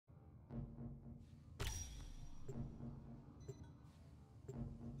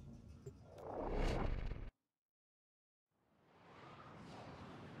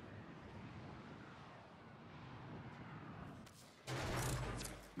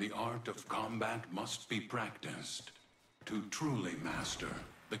The art of combat must be practiced to truly master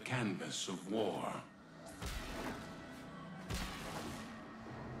the canvas of war.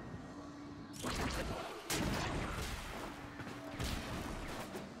 The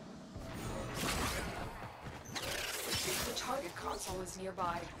target console is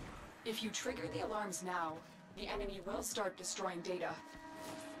nearby. If you trigger the alarms now, the enemy will start destroying data.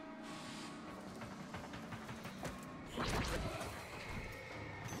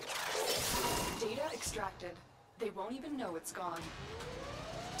 Data extracted. They won't even know it's gone.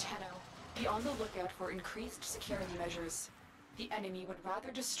 Tenno, be on the lookout for increased security measures. The enemy would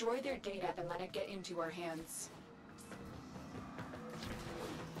rather destroy their data than let it get into our hands.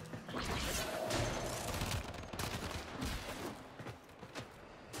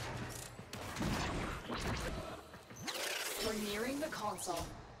 We're nearing the console.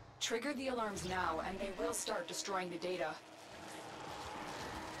 Trigger the alarms now, and they will start destroying the data.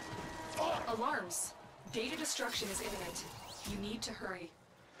 Alarms! Data destruction is imminent. You need to hurry.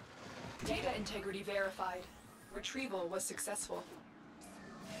 Data integrity verified. Retrieval was successful.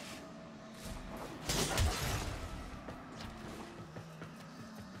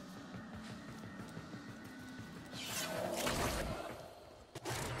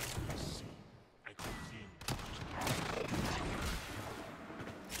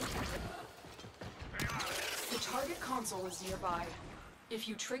 The target console is nearby. If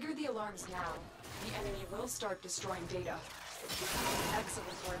you trigger the alarms now, the enemy will start destroying data.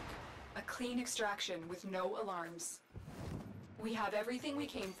 Excellent work. A clean extraction with no alarms. We have everything we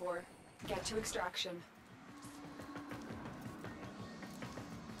came for. Get to extraction.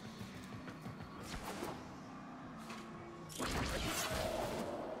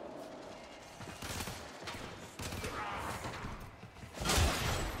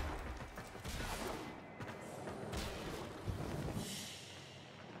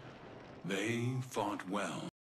 They fought well.